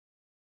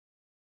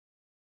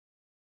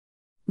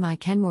My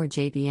Kenmore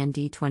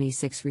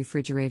JBND-26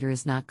 refrigerator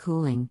is not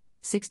cooling,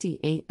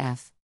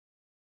 68F.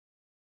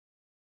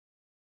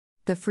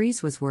 The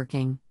freeze was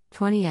working,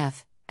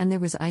 20F, and there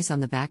was ice on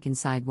the back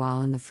inside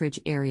wall in the fridge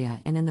area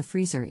and in the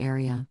freezer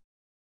area.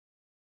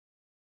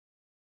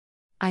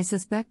 I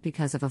suspect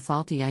because of a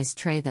faulty ice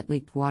tray that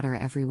leaked water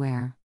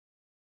everywhere.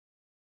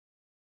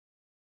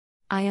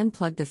 I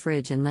unplugged the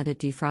fridge and let it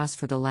defrost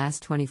for the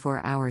last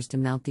 24 hours to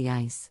melt the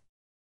ice.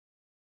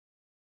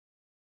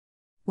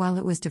 While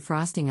it was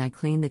defrosting, I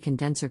cleaned the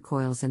condenser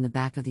coils in the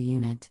back of the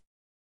unit.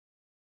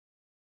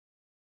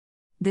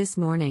 This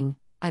morning,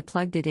 I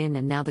plugged it in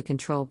and now the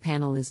control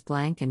panel is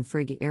blank and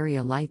frig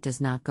area light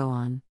does not go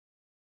on.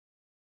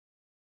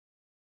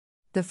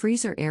 The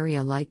freezer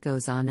area light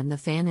goes on and the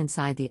fan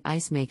inside the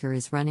icemaker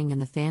is running and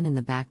the fan in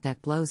the back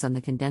that blows on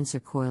the condenser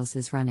coils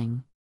is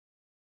running.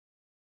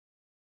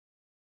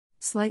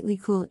 Slightly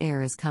cool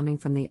air is coming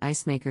from the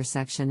icemaker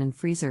section and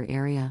freezer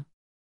area.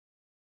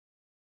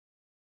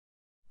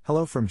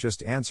 Hello from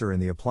JustAnswer in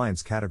the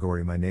appliance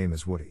category. My name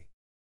is Woody.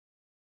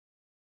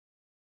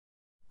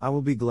 I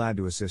will be glad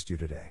to assist you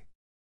today.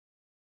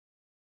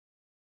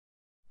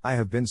 I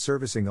have been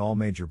servicing all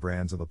major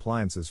brands of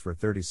appliances for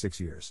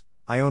 36 years.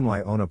 I own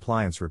my own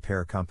appliance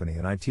repair company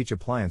and I teach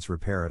appliance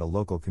repair at a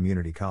local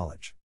community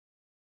college.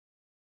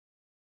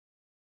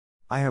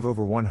 I have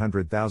over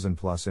 100,000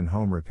 plus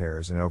in-home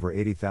repairs and over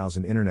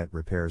 80,000 internet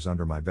repairs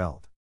under my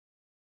belt.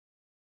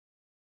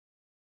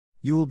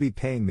 You will be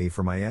paying me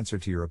for my answer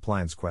to your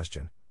appliance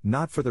question,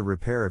 not for the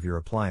repair of your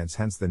appliance,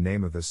 hence the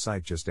name of this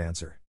site,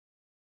 JustAnswer.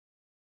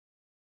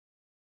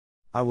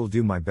 I will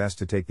do my best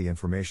to take the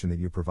information that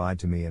you provide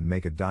to me and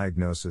make a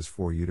diagnosis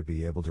for you to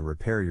be able to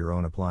repair your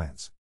own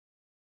appliance.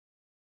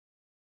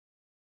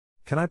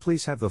 Can I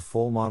please have the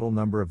full model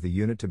number of the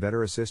unit to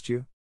better assist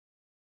you?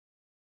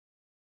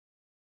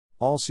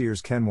 All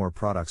Sears Kenmore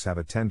products have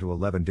a 10 to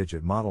 11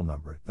 digit model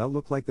number that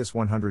look like this: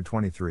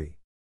 123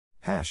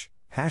 #//P.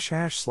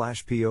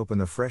 Open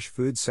the fresh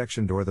food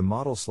section door. The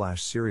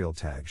model/serial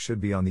tag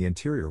should be on the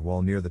interior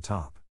wall near the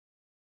top.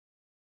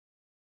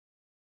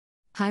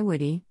 Hi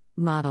Woody,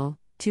 model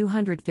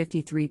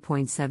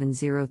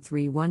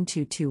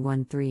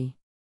 253.70312213.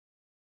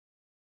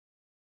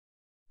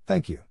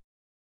 Thank you.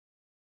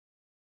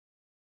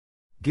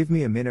 Give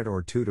me a minute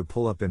or two to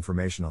pull up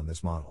information on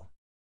this model.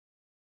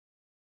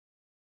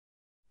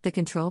 The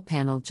control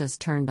panel just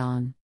turned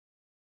on.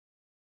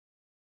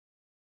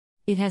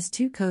 It has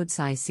two codes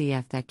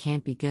ICF that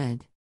can't be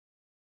good.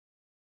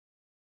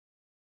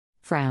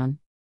 Frown.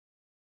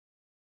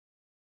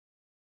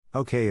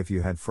 Okay, if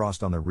you had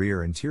frost on the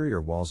rear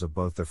interior walls of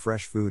both the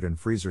fresh food and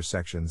freezer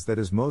sections, that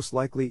is most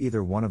likely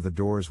either one of the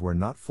doors were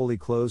not fully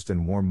closed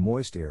and warm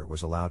moist air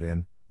was allowed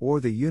in,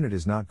 or the unit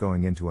is not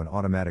going into an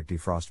automatic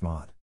defrost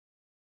mode.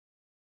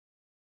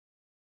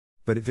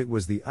 But if it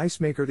was the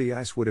icemaker, the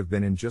ice would have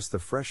been in just the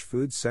fresh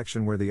food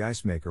section where the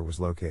icemaker was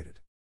located.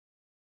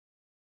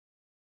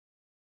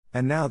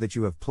 And now that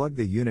you have plugged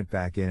the unit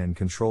back in and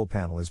control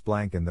panel is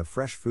blank and the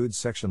fresh food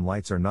section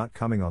lights are not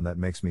coming on, that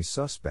makes me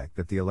suspect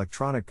that the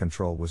electronic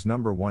control was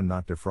number 1,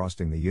 not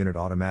defrosting the unit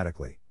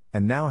automatically,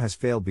 and now has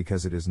failed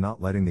because it is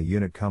not letting the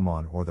unit come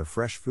on or the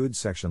fresh food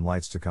section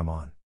lights to come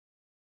on.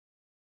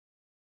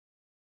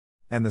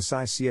 And the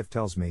ICF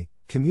tells me,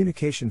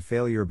 communication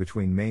failure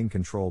between main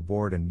control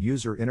board and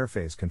user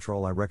interface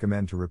control. I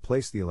recommend to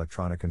replace the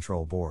electronic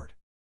control board.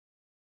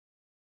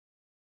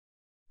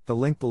 The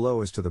link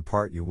below is to the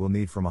part you will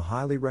need from a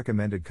highly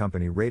recommended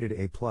company rated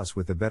A+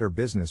 with the Better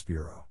Business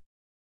Bureau.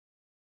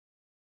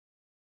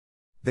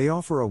 They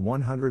offer a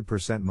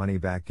 100%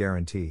 money-back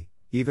guarantee,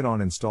 even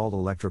on installed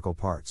electrical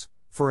parts,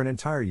 for an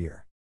entire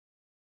year.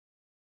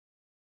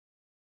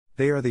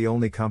 They are the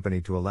only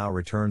company to allow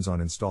returns on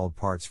installed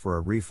parts for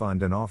a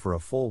refund and offer a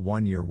full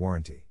 1-year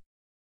warranty.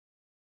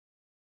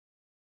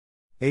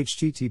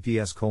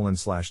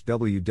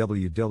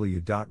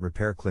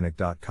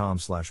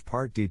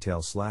 https://www.repairclinic.com/part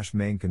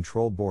details/main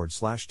control board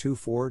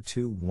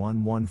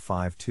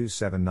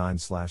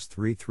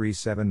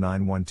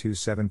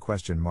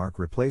 /242115279/3379127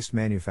 replaced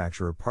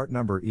manufacturer part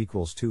number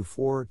equals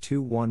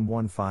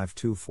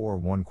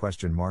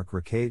 242115241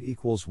 recade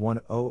equals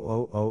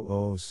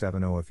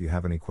 1000070. If you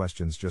have any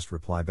questions, just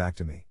reply back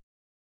to me.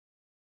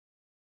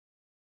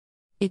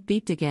 It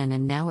beeped again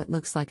and now it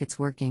looks like it's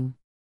working.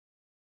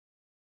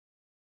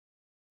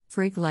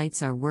 Frig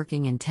lights are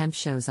working and temp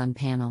shows on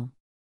panel.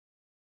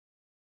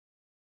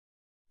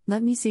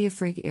 Let me see if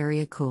frig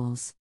area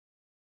cools.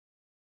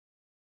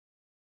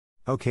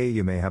 Okay,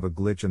 you may have a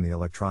glitch in the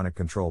electronic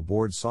control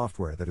board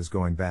software that is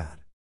going bad.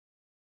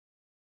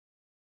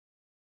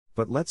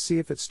 But let's see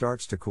if it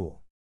starts to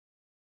cool.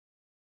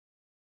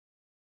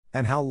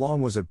 And how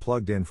long was it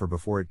plugged in for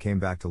before it came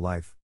back to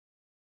life?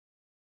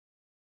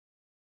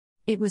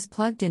 It was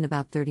plugged in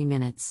about 30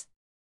 minutes.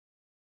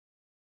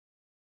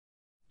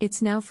 It's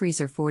now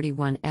freezer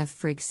 41F,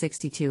 frig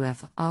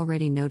 62F.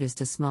 Already noticed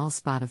a small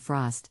spot of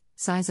frost,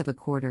 size of a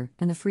quarter,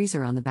 in the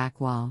freezer on the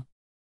back wall.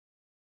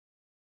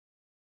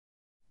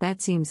 That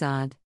seems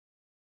odd.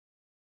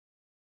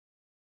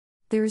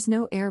 There is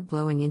no air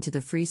blowing into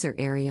the freezer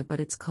area, but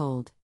it's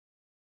cold.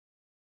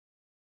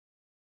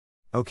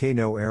 Okay,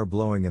 no air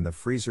blowing in the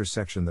freezer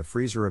section. The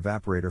freezer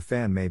evaporator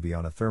fan may be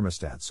on a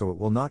thermostat, so it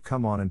will not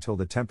come on until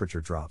the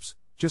temperature drops.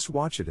 Just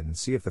watch it and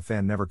see if the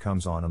fan never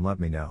comes on and let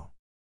me know.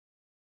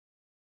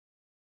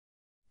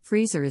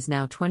 Freezer is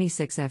now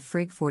 26F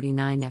frig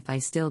 49F. I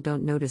still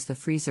don't notice the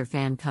freezer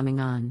fan coming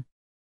on.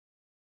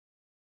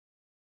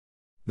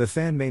 The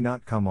fan may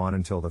not come on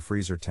until the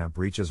freezer temp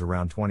reaches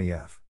around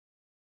 20F.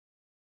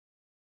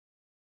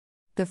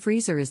 The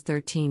freezer is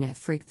 13F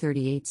frig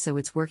 38, so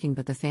it's working,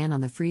 but the fan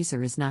on the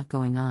freezer is not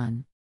going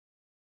on.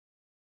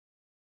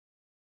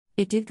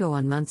 It did go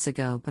on months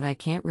ago, but I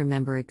can't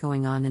remember it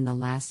going on in the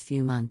last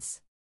few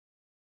months.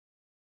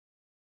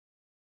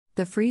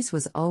 The freeze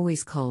was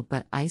always cold,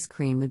 but ice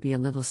cream would be a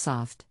little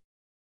soft.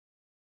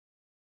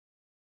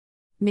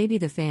 Maybe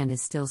the fan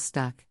is still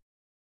stuck.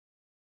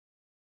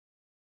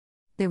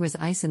 There was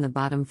ice in the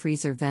bottom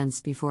freezer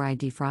vents before I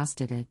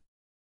defrosted it.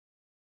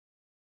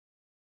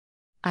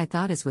 I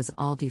thought it was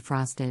all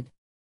defrosted.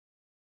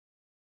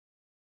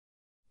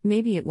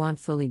 Maybe it won't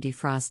fully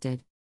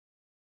defrosted.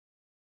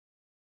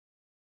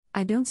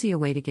 I don't see a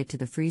way to get to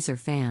the freezer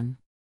fan.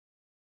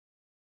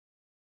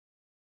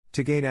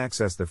 To gain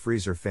access the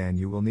freezer fan,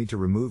 you will need to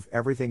remove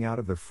everything out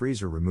of the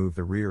freezer. Remove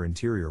the rear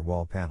interior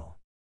wall panel.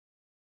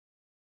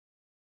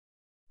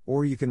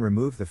 Or you can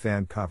remove the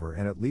fan cover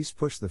and at least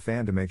push the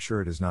fan to make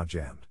sure it is not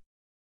jammed.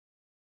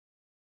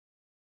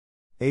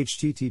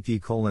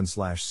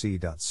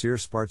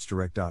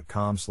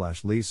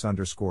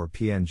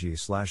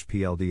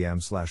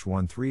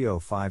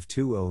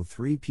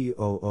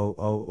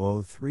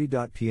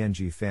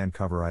 fan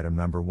cover item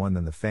number 1.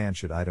 Then the fan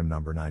should item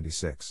number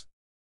 96.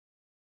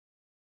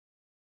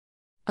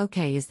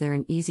 Okay, is there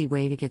an easy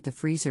way to get the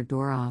freezer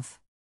door off?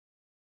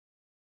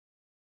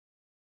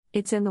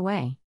 It's in the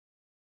way.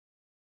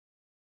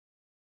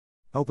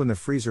 Open the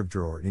freezer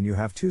drawer and you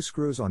have 2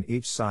 screws on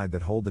each side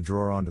that hold the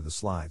drawer onto the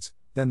slides,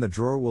 then the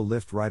drawer will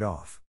lift right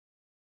off.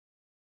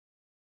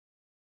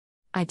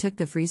 I took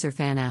the freezer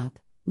fan out,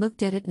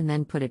 looked at it, and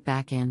then put it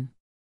back in.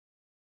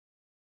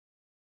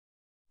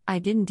 I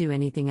didn't do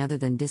anything other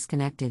than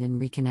disconnect it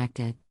and reconnect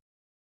it.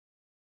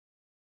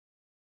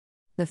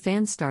 The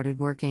fan started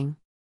working.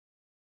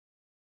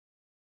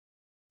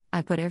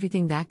 I put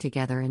everything back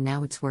together and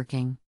now it's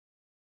working.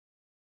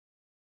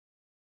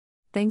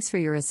 Thanks for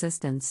your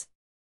assistance.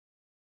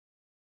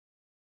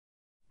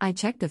 I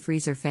checked the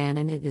freezer fan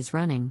and it is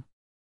running.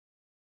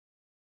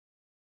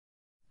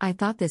 I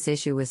thought this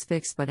issue was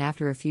fixed, but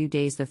after a few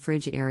days the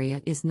fridge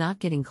area is not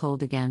getting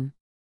cold again.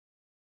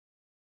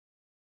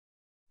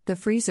 The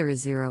freezer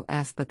is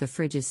 0F but the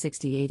fridge is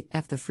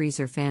 68F. The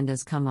freezer fan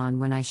does come on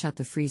when I shut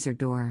the freezer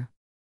door.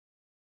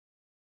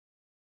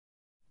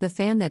 The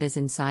fan that is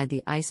inside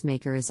the ice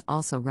maker is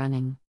also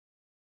running.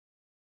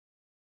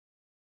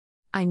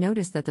 I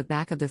noticed that the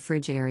back of the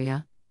fridge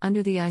area,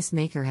 under the ice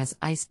maker, has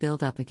ice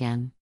buildup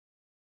again.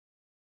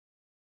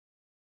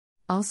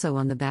 Also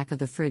on the back of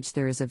the fridge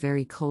there is a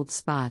very cold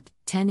spot,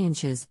 10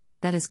 inches,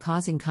 that is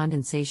causing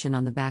condensation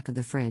on the back of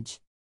the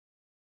fridge.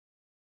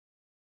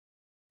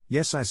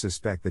 Yes, I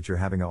suspect that you're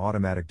having an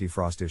automatic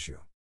defrost issue.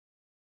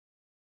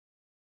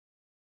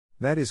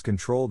 That is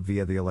controlled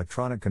via the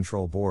electronic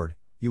control board.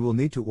 You will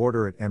need to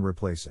order it and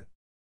replace it.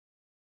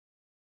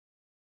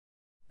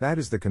 That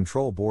is the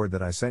control board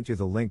that I sent you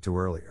the link to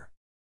earlier.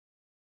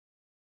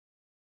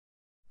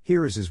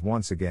 Here is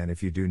once again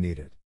if you do need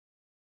it.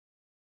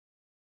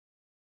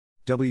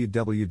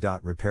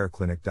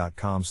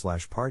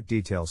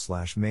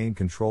 www.repairclinic.com/part-details/main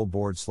control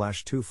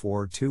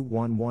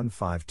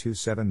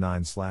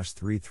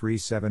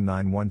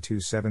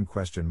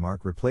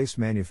board/242115279/3379127 replace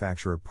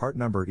manufacturer part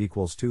number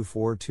equals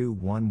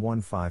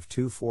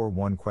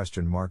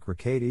 242115241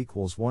 recade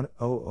equals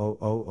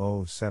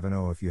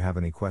 1000070. If you have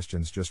any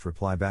questions, just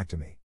reply back to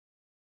me.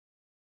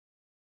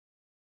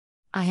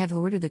 I have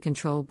ordered the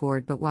control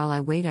board, but while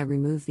I wait I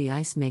remove the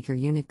ice maker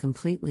unit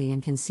completely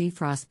and can see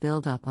frost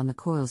buildup on the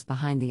coils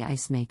behind the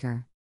ice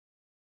maker.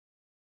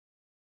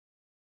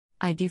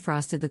 I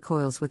defrosted the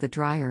coils with a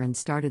dryer and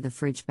started the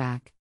fridge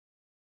back.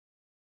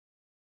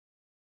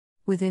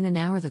 Within an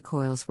hour the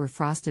coils were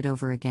frosted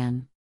over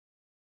again.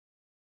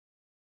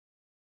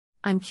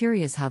 I'm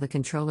curious how the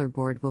controller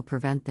board will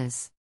prevent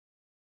this.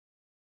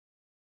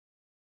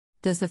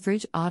 Does the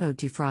fridge auto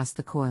defrost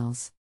the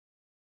coils?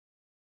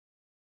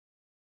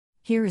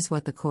 Here is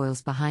what the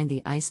coils behind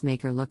the ice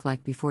maker look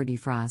like before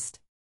defrost.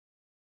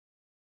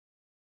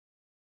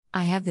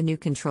 I have the new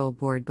control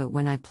board, but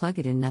when I plug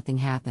it in nothing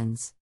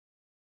happens.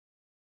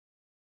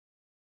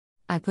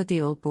 I put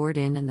the old board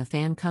in and the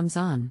fan comes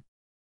on.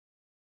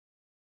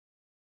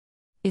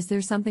 Is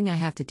there something I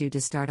have to do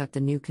to start up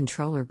the new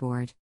controller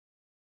board?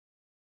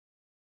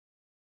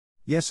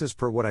 Yes, as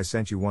per what I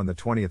sent you on the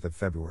 20th of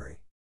February.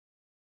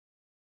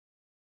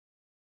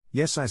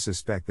 Yes, I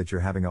suspect that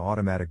you're having an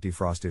automatic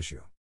defrost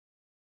issue.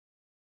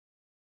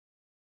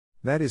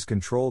 That is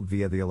controlled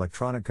via the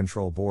electronic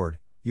control board.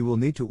 You will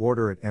need to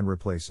order it and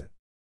replace it.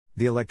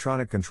 The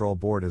electronic control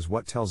board is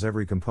what tells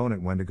every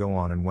component when to go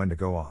on and when to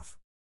go off.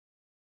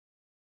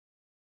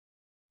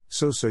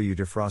 So you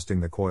defrosting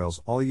the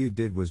coils, all you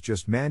did was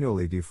just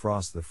manually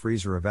defrost the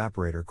freezer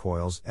evaporator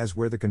coils as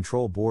where the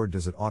control board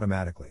does it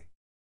automatically.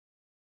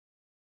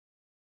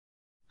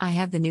 I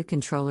have the new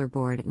controller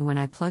board and when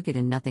I plug it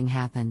in nothing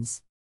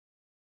happens.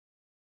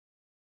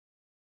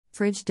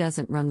 Fridge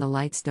doesn't run, the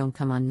lights don't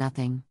come on,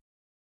 nothing.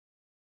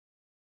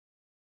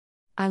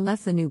 I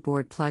left the new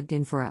board plugged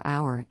in for an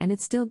hour and it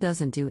still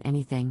doesn't do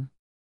anything.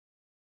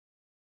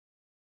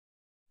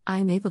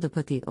 I'm able to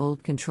put the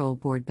old control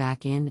board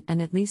back in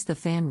and at least the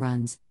fan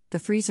runs, the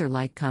freezer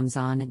light comes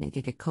on and it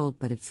get cold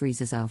but it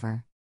freezes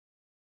over.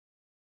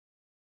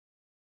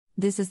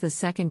 This is the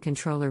second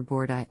controller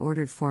board I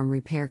ordered from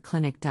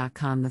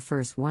repairclinic.com. The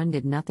first one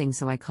did nothing,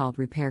 so I called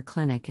Repair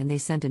Clinic and they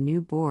sent a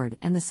new board,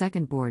 and the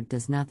second board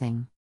does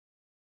nothing.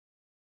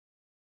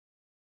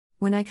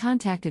 When I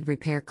contacted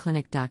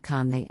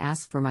repairclinic.com, they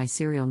asked for my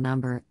serial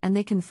number and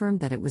they confirmed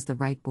that it was the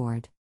right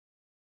board.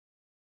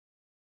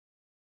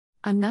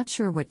 I'm not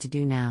sure what to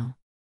do now.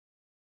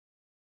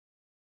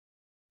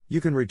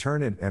 You can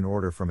return it and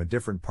order from a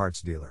different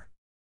parts dealer.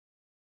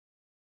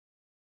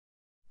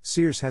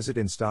 Sears has it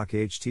in stock.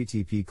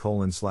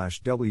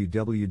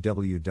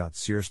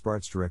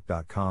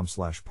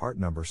 http://www.searspartsdirect.com/part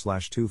number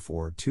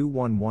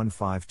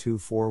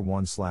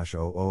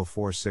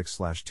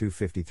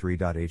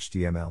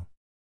 /242115241/0046/253.html.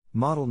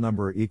 Model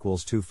number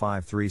equals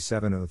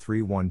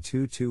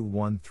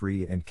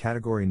 25370312213 and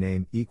category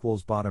name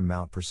equals bottom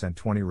mount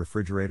 %20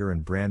 refrigerator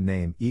and brand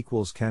name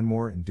equals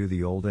Kenmore. And do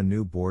the old and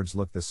new boards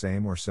look the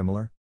same or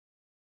similar?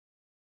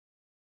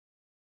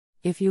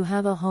 If you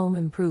have a home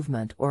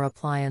improvement or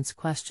appliance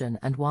question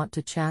and want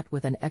to chat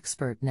with an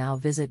expert now,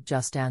 visit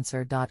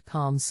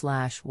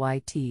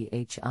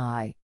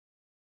justanswer.com/ythi.